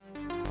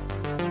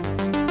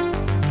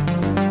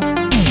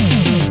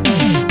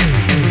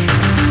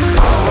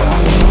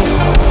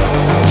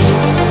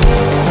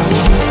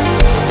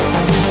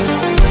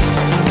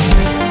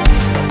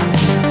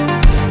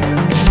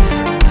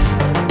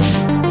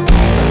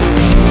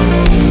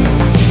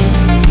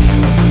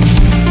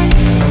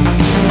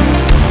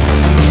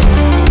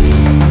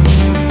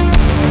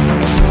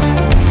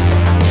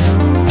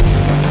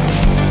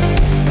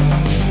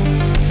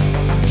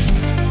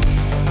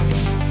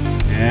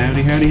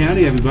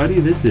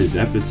everybody. This is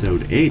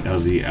episode 8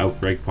 of the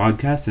Outbreak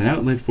Podcast, an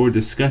outlet for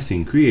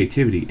discussing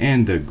creativity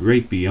and the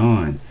great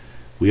beyond.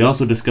 We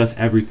also discuss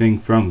everything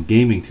from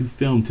gaming to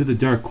film to the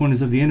dark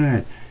corners of the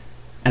internet,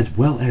 as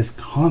well as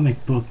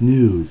comic book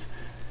news.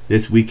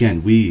 This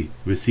weekend we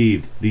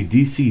received the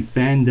DC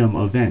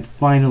FanDome event.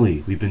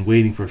 Finally, we've been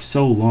waiting for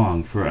so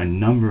long for a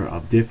number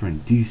of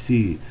different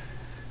DC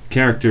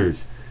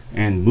characters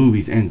and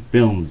movies and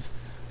films.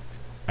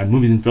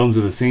 Movies and films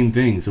are the same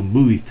thing, so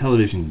movies,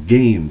 television,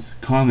 games,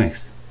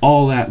 comics,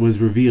 all that was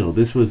revealed.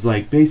 This was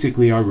like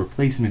basically our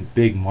replacement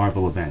big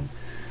Marvel event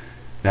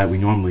that we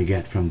normally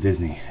get from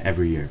Disney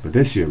every year. But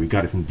this year we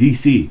got it from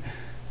DC,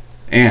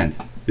 and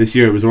this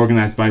year it was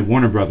organized by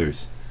Warner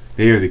Brothers.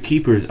 They are the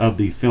keepers of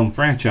the film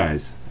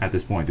franchise at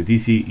this point, the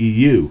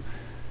DCEU.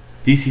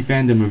 DC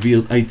FanDome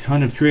revealed a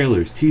ton of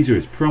trailers,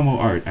 teasers, promo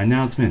art,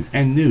 announcements,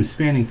 and news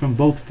spanning from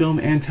both film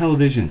and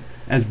television,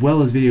 as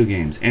well as video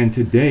games. And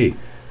today,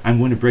 I'm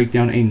going to break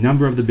down a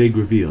number of the big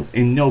reveals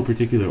in no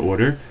particular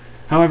order.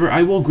 However,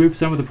 I will group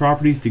some of the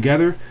properties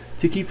together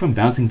to keep from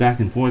bouncing back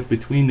and forth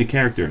between the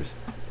characters.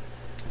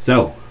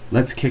 So,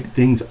 let's kick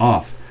things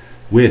off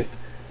with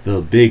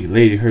the big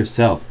lady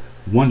herself,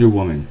 Wonder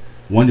Woman.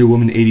 Wonder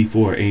Woman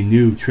 84, a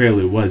new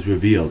trailer was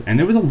revealed. And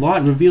there was a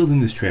lot revealed in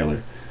this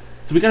trailer.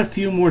 So we got a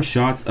few more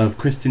shots of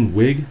Kristen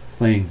Wiig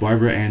playing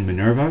Barbara Ann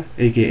Minerva,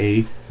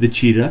 aka the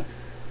Cheetah,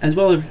 as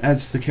well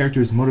as the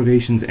character's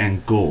motivations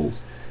and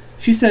goals.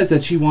 She says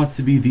that she wants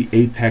to be the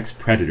apex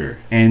predator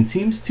and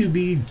seems to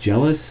be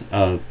jealous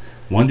of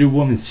Wonder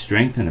Woman's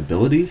strength and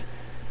abilities.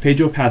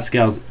 Pedro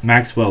Pascal's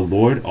Maxwell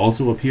Lord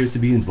also appears to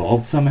be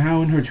involved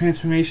somehow in her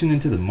transformation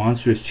into the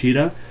monstrous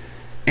cheetah,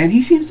 and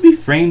he seems to be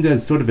framed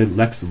as sort of a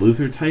Lex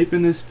Luthor type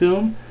in this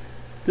film.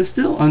 The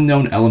still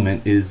unknown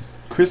element is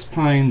Chris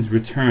Pine's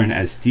return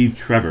as Steve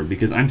Trevor,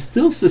 because I'm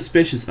still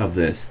suspicious of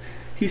this.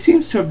 He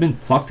seems to have been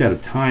plucked out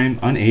of time,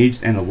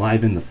 unaged and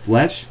alive in the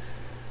flesh.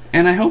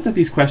 And I hope that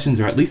these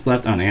questions are at least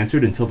left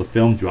unanswered until the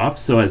film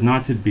drops so as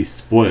not to be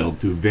spoiled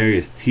through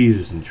various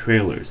teasers and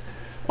trailers.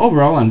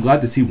 Overall, I'm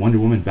glad to see Wonder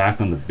Woman back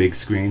on the big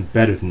screen,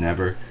 better than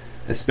ever,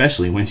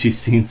 especially when she's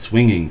seen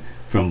swinging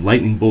from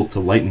lightning bolt to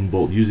lightning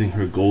bolt using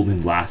her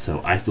golden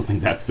lasso. I still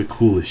think that's the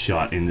coolest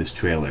shot in this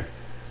trailer.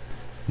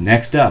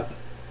 Next up,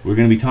 we're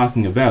going to be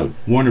talking about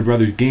Warner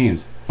Brothers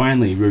Games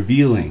finally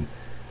revealing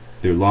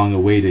their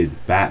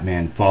long-awaited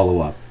Batman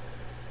follow-up,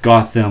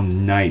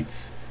 Gotham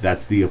Knights.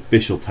 That's the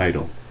official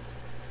title.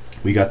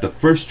 We got the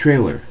first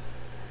trailer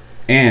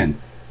and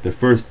the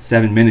first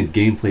 7-minute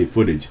gameplay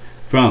footage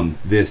from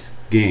this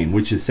game,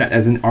 which is set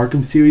as an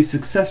Arkham series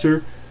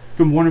successor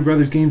from Warner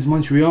Brothers Games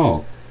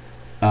Montreal.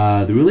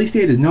 The release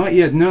date is not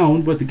yet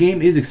known, but the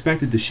game is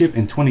expected to ship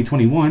in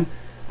 2021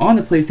 on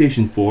the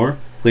PlayStation 4,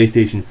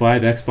 PlayStation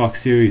 5, Xbox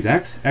Series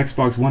X,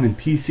 Xbox One, and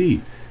PC.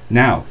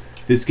 Now,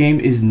 this game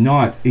is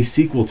not a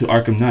sequel to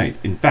Arkham Knight.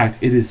 In fact,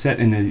 it is set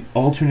in an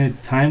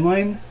alternate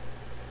timeline,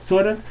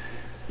 sort of,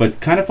 but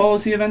kind of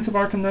follows the events of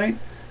Arkham Knight.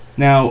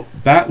 Now,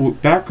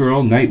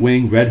 Batgirl,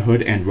 Nightwing, Red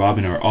Hood, and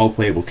Robin are all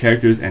playable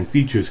characters and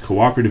features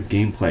cooperative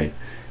gameplay.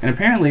 And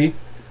apparently,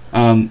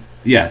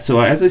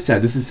 so as I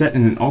said, this is set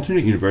in an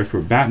alternate universe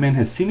where Batman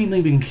has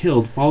seemingly been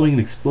killed following an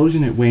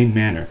explosion at Wayne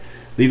Manor,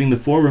 leaving the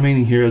 4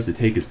 remaining heroes to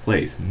take his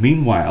place.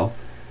 Meanwhile,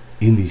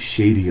 in the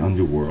shady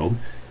underworld,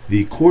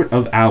 the Court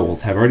of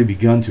Owls have already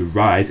begun to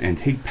rise and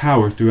take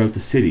power throughout the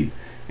city.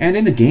 And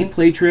in the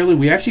gameplay trailer,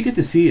 we actually get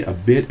to see a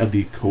bit of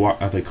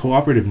a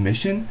cooperative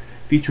mission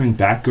featuring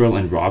Batgirl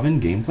and Robin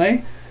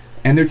gameplay,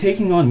 and they're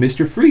taking on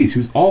Mr. Freeze,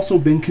 who's also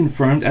been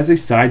confirmed as a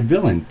side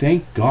villain.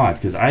 Thank God,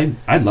 because I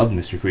love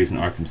Mr. Freeze in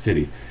Arkham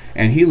City,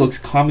 and he looks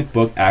comic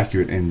book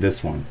accurate in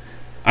this one.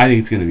 I think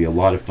it's going to be a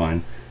lot of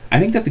fun.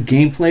 I think that the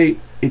gameplay,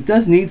 it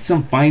does need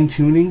some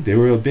fine-tuning. There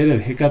were a bit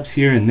of hiccups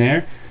here and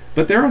there,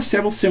 but there are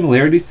several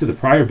similarities to the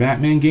prior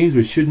Batman games,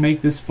 which should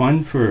make this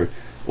fun for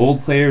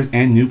old players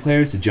and new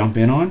players to jump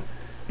in on.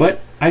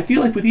 But I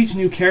feel like with each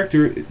new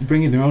character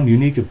bringing their own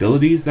unique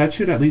abilities, that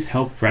should at least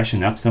help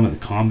freshen up some of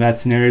the combat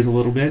scenarios a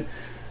little bit.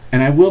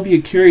 And I will be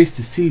curious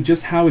to see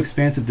just how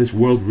expansive this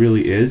world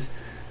really is,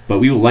 but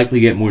we will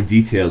likely get more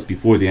details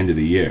before the end of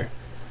the year.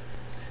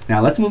 Now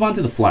let's move on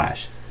to The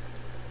Flash,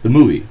 the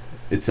movie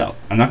itself.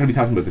 I'm not going to be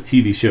talking about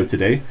the TV show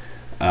today,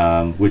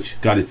 which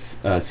got its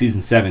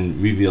Season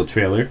 7 reveal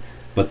trailer.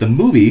 But the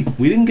movie,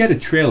 we didn't get a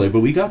trailer,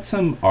 but we got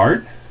some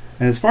art.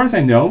 And as far as I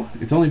know,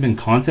 it's only been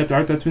concept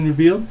art that's been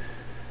revealed.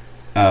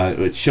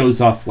 It shows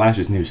off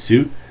Flash's new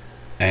suit.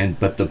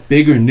 But the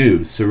bigger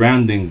news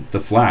surrounding The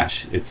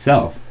Flash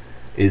itself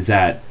is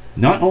that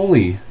not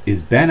only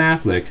is Ben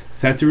Affleck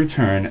set to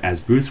return as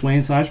Bruce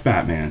Wayne /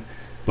 Batman,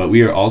 but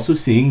we are also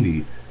seeing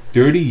the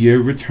 30-year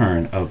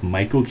return of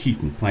Michael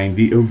Keaton playing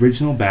the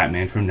original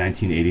Batman from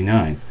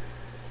 1989.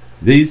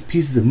 These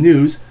pieces of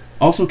news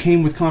also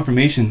came with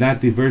confirmation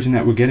that the version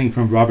that we're getting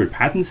from Robert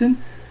Pattinson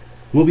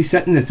will be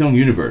set in its own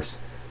universe,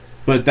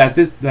 but that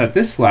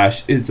this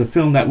Flash is a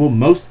film that will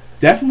most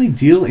definitely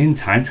deal in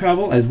time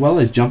travel as well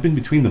as jumping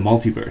between the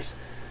multiverse.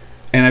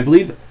 And I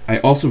believe I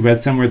also read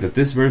somewhere that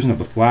this version of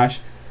the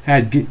Flash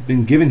had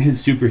been given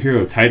his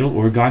superhero title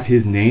or got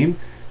his name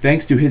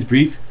thanks to his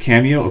brief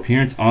cameo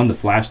appearance on the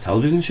Flash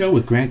television show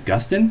with Grant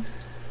Gustin,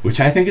 which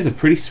I think is a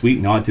pretty sweet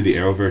nod to the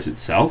Arrowverse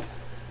itself.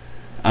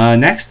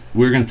 Next,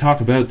 we're going to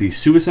talk about the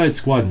Suicide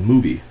Squad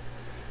movie.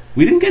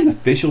 We didn't get an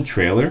official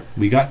trailer.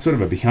 We got sort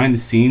of a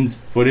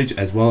behind-the-scenes footage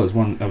as well as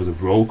one that was a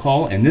roll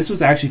call, and this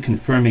was actually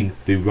confirming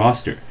the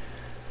roster,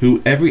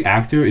 who every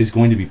actor is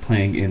going to be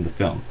playing in the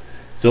film.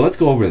 So let's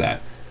go over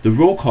that. The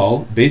roll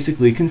call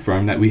basically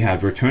confirmed that we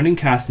have returning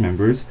cast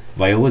members,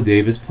 Viola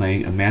Davis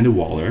playing Amanda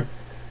Waller,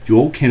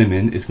 Joel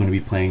Kinnaman is going to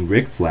be playing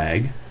Rick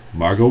Flag,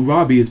 Margot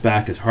Robbie is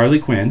back as Harley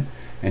Quinn,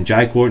 and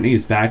Jai Courtney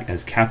is back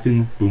as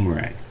Captain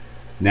Boomerang.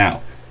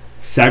 Now,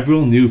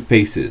 several new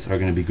faces are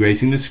going to be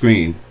gracing the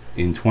screen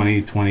in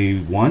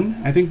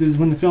 2021. I think this is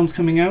when the film's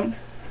coming out.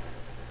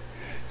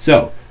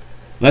 So,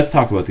 let's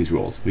talk about these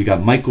roles. We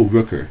got Michael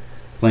Rooker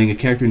playing a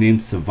character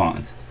named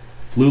Savant.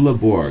 Flula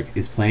Borg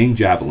is playing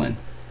Javelin.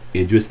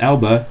 Idris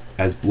Elba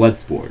as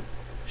Bloodsport.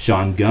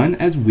 Sean Gunn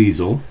as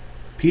Weasel.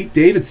 Pete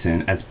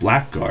Davidson as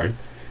Blackguard.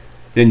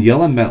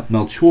 Daniela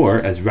Melchior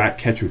as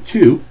Ratcatcher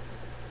 2.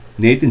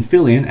 Nathan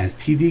Fillion as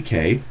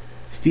TDK.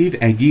 Steve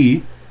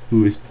Agee,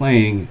 who is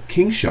playing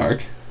King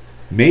Shark.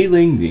 Mei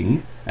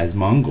Ling as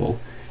Mongol.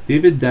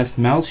 David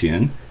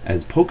Dastmalchian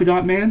as Polka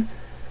Dot Man,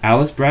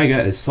 Alice Braga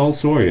as Sol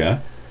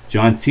Soria,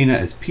 John Cena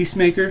as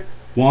Peacemaker,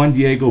 Juan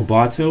Diego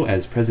Bato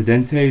as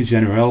Presidente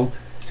General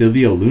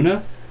Silvio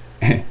Luna,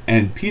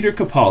 and Peter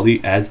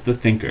Capaldi as the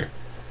Thinker.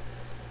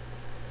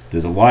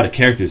 There's a lot of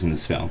characters in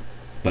this film,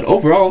 but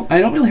overall, I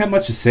don't really have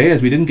much to say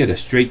as we didn't get a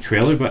straight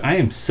trailer, but I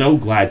am so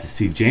glad to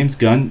see James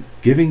Gunn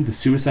giving the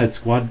Suicide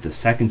Squad the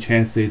second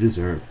chance they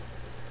deserve.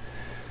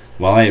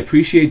 While I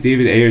appreciate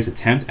David Ayer's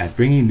attempt at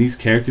bringing these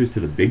characters to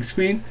the big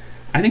screen,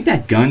 I think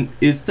that Gunn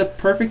is the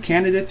perfect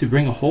candidate to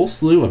bring a whole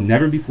slew of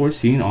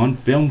never-before-seen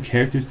on-film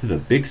characters to the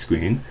big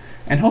screen,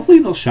 and hopefully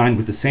they'll shine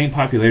with the same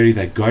popularity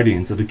that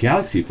Guardians of the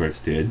Galaxy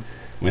first did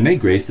when they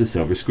graced the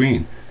silver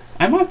screen.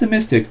 I'm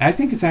optimistic. I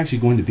think it's actually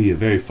going to be a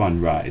very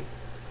fun ride.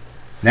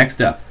 Next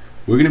up,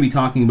 we're going to be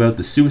talking about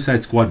the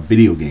Suicide Squad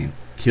video game,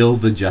 Kill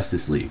the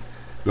Justice League.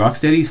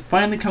 Rocksteady's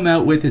finally come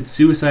out with its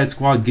Suicide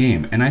Squad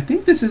game, and I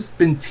think this has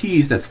been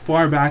teased as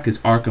far back as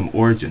Arkham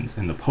Origins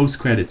in the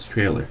post-credits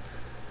trailer.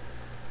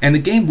 And the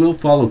game will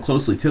follow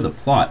closely to the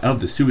plot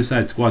of the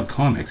Suicide Squad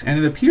comics, and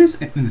it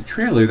appears in the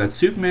trailer that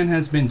Superman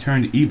has been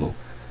turned evil.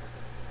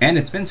 And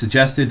it's been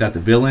suggested that the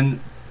villain,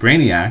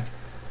 Brainiac,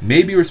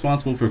 may be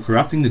responsible for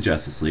corrupting the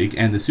Justice League,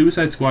 and the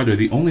Suicide Squad are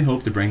the only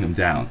hope to bring them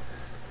down.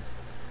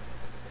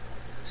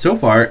 So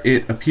far,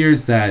 it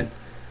appears that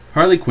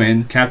Harley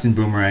Quinn, Captain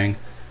Boomerang,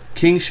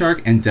 King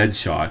Shark, and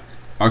Deadshot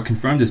are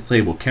confirmed as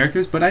playable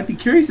characters, but I'd be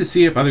curious to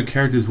see if other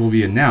characters will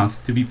be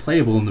announced to be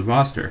playable in the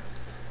roster.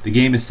 The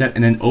game is set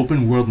in an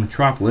open-world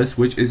metropolis,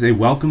 which is a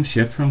welcome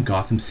shift from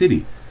Gotham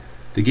City.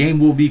 The game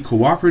will be a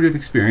cooperative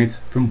experience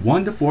from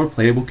 1 to 4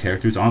 playable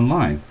characters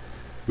online.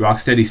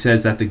 Rocksteady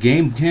says that the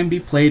game can be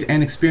played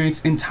and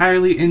experienced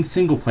entirely in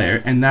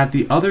single-player, and that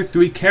the other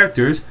 3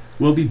 characters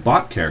will be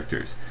bot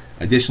characters.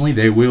 Additionally,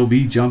 there will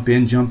be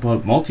jump-in,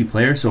 jump-out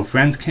multiplayer, so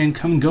friends can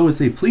come and go as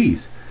they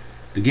please.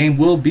 The game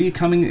will be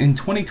coming in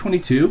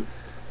 2022,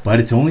 but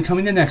it's only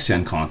coming to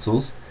next-gen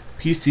consoles,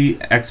 PC,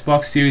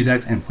 Xbox Series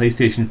X, and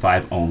PlayStation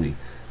 5 only.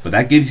 But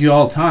that gives you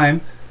all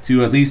time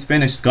to at least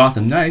finish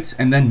Gotham Knights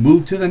and then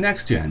move to the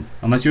next gen.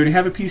 Unless you already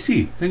have a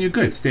PC, then you're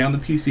good, stay on the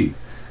PC.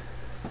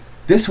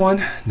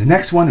 The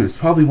next one is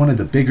probably one of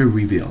the bigger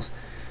reveals.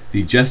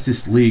 The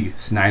Justice League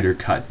Snyder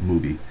Cut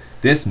movie.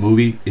 This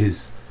movie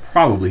is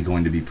probably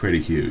going to be pretty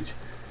huge.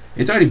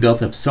 It's already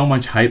built up so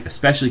much hype,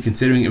 especially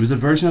considering it was a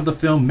version of the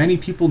film many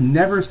people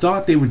never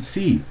thought they would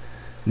see.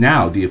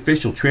 Now, the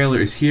official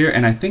trailer is here,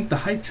 and I think the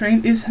hype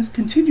train has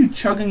continued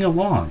chugging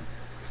along.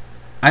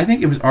 I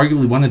think it was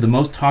arguably one of the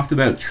most talked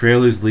about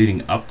trailers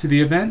leading up to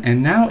the event,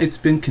 and now it's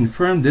been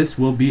confirmed this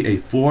will be a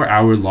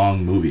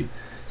 4-hour-long movie,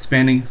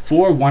 spanning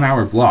 4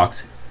 one-hour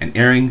blocks and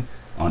airing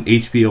on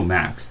HBO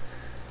Max.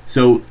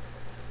 So,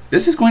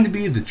 this is going to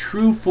be the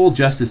true full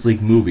Justice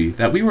League movie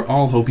that we were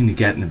all hoping to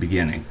get in the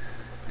beginning.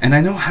 And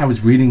I know I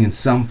was reading in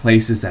some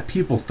places that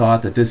people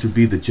thought that this would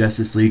be the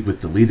Justice League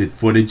with deleted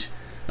footage,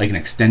 like an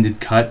extended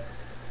cut.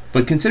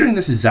 But considering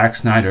this is Zack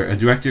Snyder, a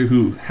director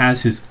who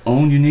has his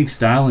own unique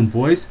style and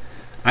voice,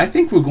 I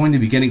think we're going to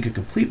be getting a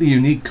completely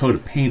unique coat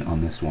of paint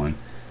on this one.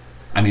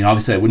 I mean,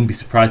 obviously I wouldn't be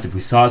surprised if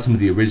we saw some of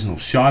the original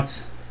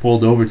shots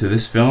pulled over to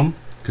this film,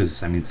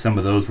 because, I mean, some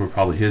of those were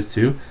probably his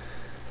too.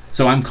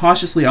 So I'm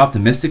cautiously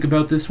optimistic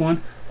about this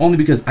one, only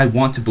because I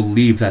want to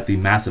believe that the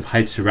massive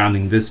hype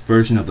surrounding this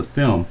version of the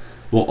film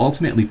will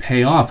ultimately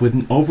pay off with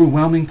an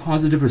overwhelming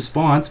positive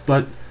response,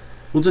 but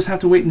we'll just have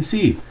to wait and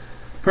see.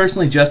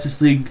 Personally,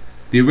 Justice League,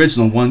 the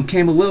original one,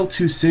 came a little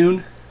too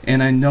soon,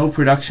 and I know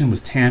production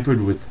was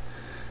tampered with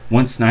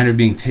once Snyder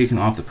being taken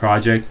off the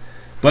project,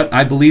 but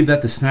I believe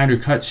that the Snyder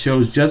Cut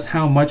shows just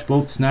how much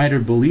both Snyder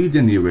believed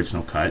in the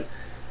original cut,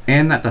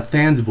 and that the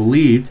fans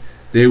believed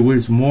there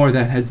was more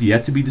that had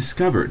yet to be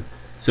discovered.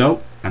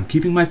 So, I'm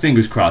keeping my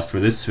fingers crossed for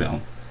this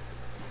film.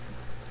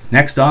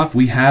 Next off,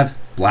 we have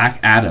Black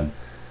Adam.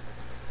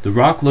 The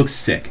Rock looks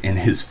sick in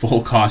his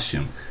full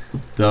costume.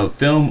 The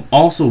film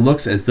also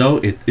looks as though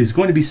it is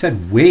going to be set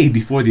way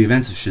before the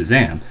events of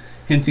Shazam,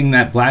 hinting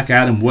that Black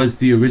Adam was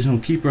the original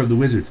keeper of the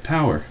Wizard's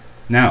power.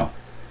 Now,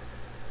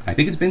 I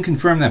think it's been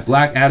confirmed that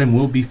Black Adam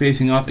will be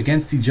facing off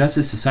against the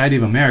Justice Society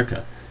of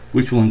America,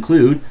 which will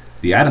include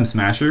the Atom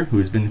Smasher, who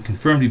has been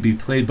confirmed to be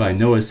played by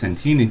Noah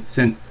Centineo.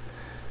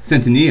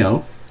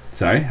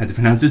 Sorry, I had to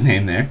pronounce his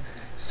name there.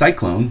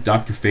 Cyclone,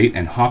 Dr. Fate,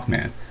 and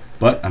Hawkman.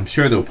 But I'm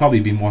sure there will probably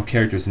be more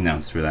characters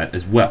announced for that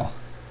as well.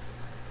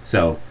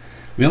 So,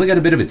 we only got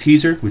a bit of a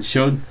teaser, which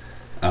showed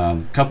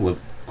a couple of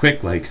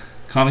quick,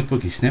 comic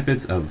booky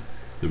snippets of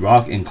The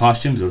Rock in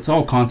costume. So it's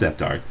all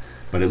concept art,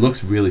 but it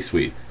looks really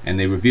sweet. And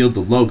they revealed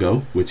the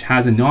logo, which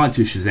has a nod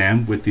to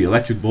Shazam with the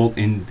electric bolt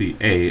in the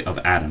A of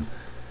Adam.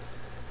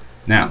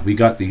 Now, we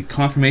got the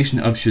confirmation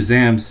of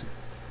Shazam's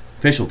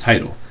official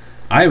title.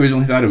 I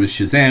originally thought it was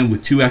Shazam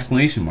with 2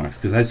 exclamation marks,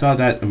 because I saw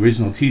that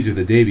original teaser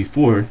the day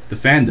before the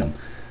FanDome.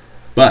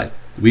 But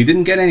we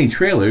didn't get any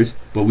trailers,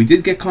 but we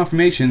did get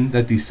confirmation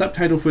that the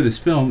subtitle for this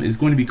film is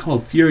going to be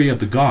called Fury of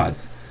the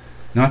Gods.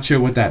 Not sure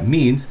what that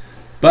means,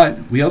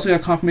 but we also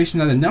got confirmation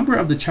that a number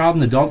of the child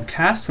and adult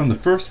cast from the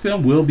first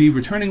film will be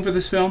returning for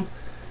this film.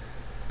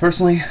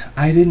 Personally,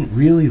 I didn't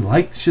really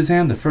like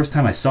Shazam the first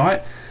time I saw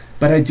it,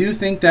 but I do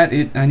think that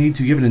I need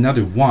to give it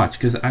another watch,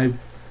 because I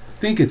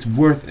think it's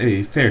worth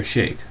a fair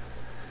shake.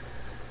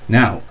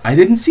 Now, I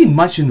didn't see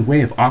much in the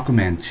way of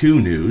Aquaman 2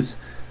 news.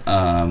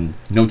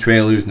 No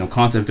trailers, no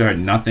concept art,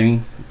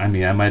 nothing. I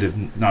mean, I might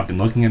have not been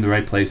looking in the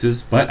right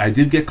places, but I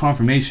did get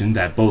confirmation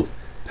that both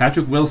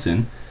Patrick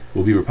Wilson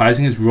will be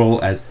reprising his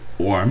role as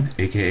Orm,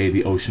 aka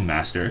the Ocean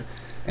Master,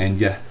 and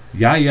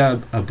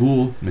Yahya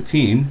Abdul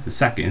Mateen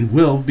II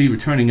will be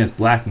returning as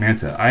Black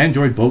Manta. I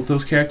enjoyed both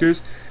those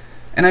characters,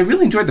 and I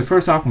really enjoyed the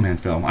first Aquaman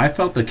film. I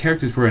felt the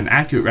characters were an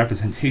accurate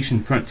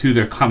representation to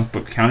their comic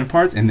book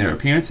counterparts in their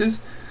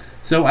appearances,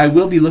 so I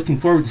will be looking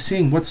forward to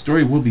seeing what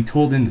story will be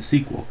told in the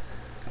sequel.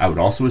 I would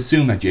also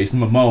assume that Jason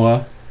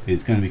Momoa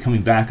is going to be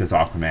coming back as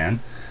Aquaman,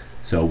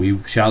 so we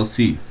shall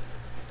see.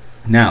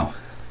 Now,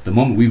 the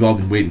moment we've all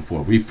been waiting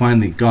for. We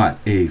finally got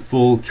a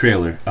full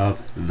trailer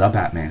of The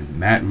Batman,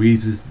 Matt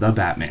Reeves' The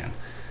Batman.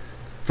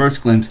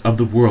 First glimpse of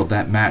the world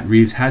that Matt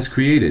Reeves has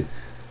created.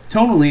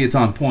 Tonally, it's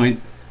on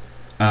point.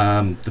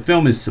 The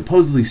film is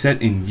supposedly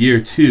set in year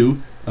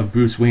 2 of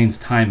Bruce Wayne's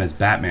time as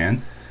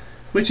Batman,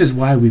 which is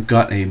why we've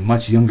got a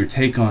much younger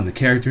take on the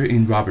character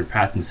in Robert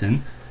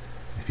Pattinson.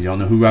 If you don't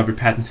know who Robert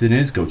Pattinson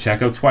is, go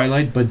check out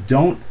Twilight, but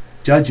don't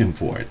judge him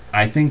for it.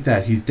 I think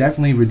that he's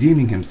definitely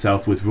redeeming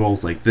himself with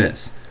roles like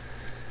this.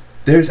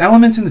 There's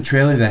elements in the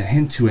trailer that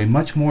hint to a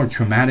much more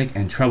traumatic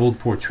and troubled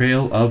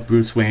portrayal of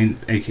Bruce Wayne,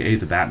 aka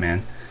the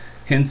Batman.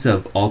 Hints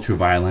of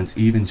ultra-violence,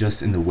 even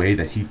just in the way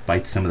that he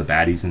fights some of the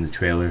baddies in the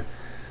trailer.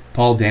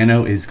 Paul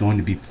Dano is going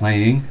to be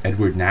playing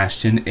Edward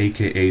Nashton,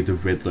 aka the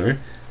Riddler,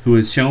 who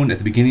is shown at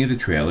the beginning of the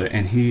trailer,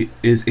 and he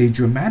is a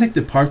dramatic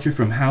departure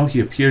from how he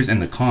appears in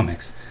the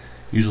comics,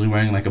 usually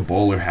wearing like a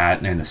bowler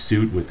hat and a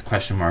suit with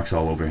question marks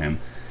all over him.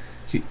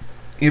 He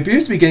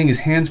appears to be getting his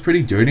hands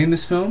pretty dirty in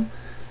this film,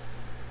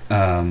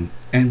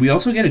 and we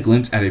also get a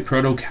glimpse at a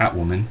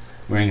proto-Catwoman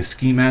wearing a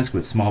ski mask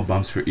with small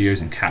bumps for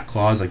ears and cat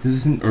claws. Like, this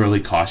is an early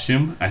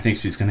costume. I think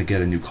she's going to get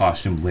a new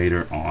costume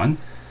later on.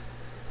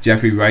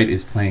 Jeffrey Wright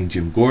is playing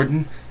Jim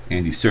Gordon.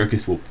 Andy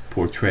Serkis will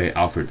portray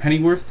Alfred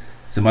Pennyworth.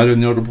 Some other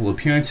notable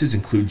appearances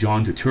include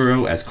John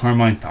Turturro as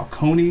Carmine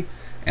Falcone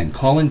and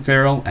Colin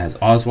Farrell as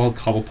Oswald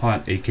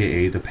Cobblepot,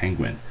 aka the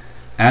Penguin.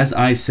 As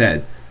I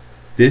said,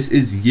 this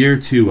is year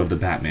 2 of the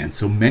Batman,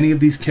 so many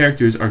of these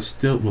characters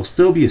will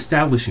still be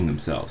establishing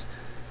themselves,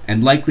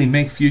 and likely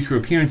make future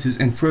appearances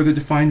and further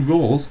define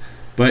roles,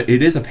 but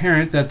it is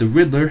apparent that the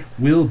Riddler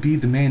will be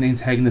the main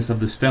antagonist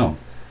of this film.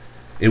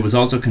 It was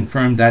also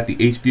confirmed that the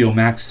HBO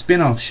Max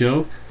spin-off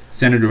show,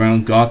 centered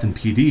around Gotham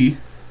PD,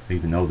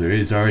 even though there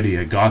is already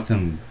a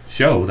Gotham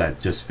show that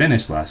just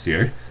finished last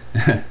year,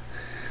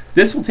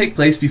 this will take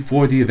place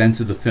before the events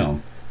of the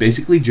film,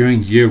 basically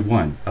during year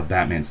 1 of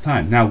Batman's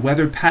time. Now,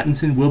 whether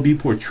Pattinson will be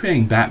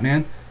portraying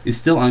Batman is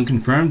still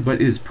unconfirmed,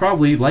 but is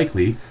probably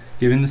likely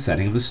given the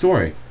setting of the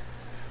story.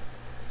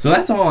 So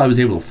that's all I was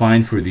able to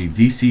find for the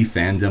DC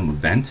FanDome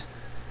event.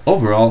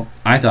 Overall,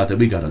 I thought that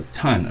we got a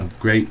ton of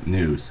great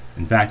news.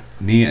 In fact,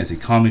 me as a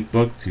comic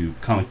book to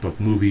comic book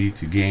movie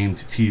to game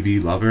to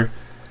TV lover,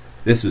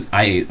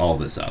 I ate all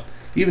this up.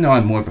 Even though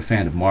I'm more of a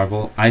fan of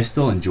Marvel, I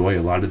still enjoy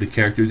a lot of the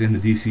characters in the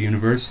DC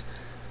universe.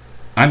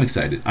 I'm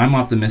excited. I'm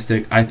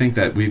optimistic. I think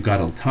that we've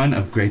got a ton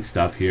of great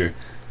stuff here.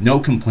 No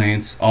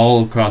complaints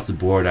all across the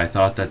board. I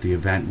thought that the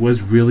event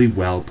was really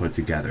well put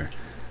together.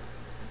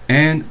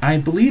 And I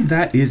believe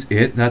that is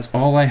it. That's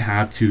all I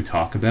have to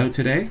talk about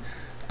today.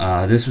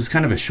 This was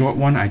kind of a short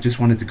one. I just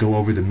wanted to go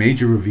over the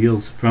major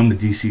reveals from the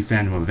DC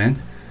FanDome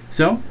event.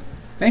 So,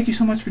 thank you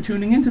so much for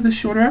tuning in to this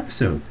shorter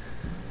episode.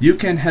 You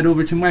can head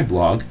over to my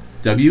blog,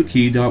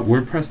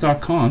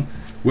 wkey.wordpress.com,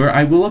 where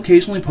I will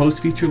occasionally post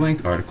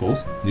feature-length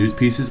articles, news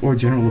pieces, or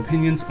general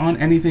opinions on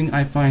anything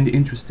I find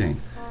interesting.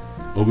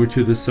 Over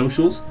to the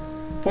socials,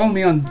 follow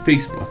me on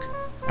Facebook.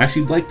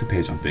 Actually, like the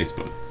page on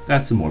Facebook.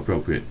 That's the more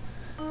appropriate.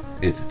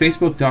 it's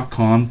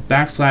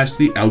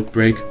facebook.com/The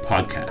Outbreak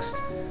Podcast.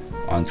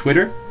 On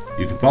Twitter,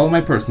 you can follow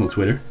my personal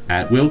Twitter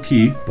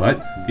 @WillKey,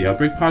 but The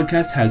Outbreak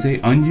Podcast has a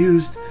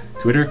unused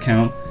Twitter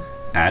account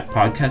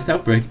 @Podcast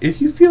Outbreak.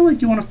 If you feel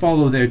like you want to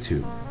follow there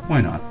too,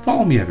 why not?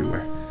 Follow me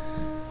everywhere.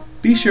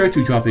 Be sure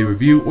to drop a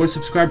review or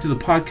subscribe to the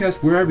podcast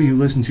wherever you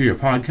listen to your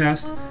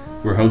podcast.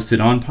 We're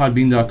hosted on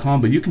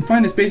podbean.com, but you can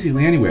find us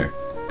basically anywhere.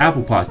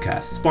 Apple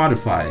Podcasts,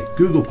 Spotify,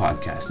 Google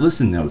Podcasts,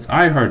 Listen Notes,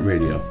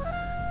 iHeartRadio.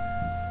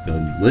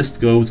 The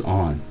list goes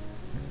on.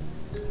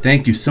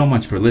 Thank you so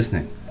much for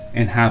listening,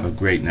 and have a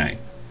great night.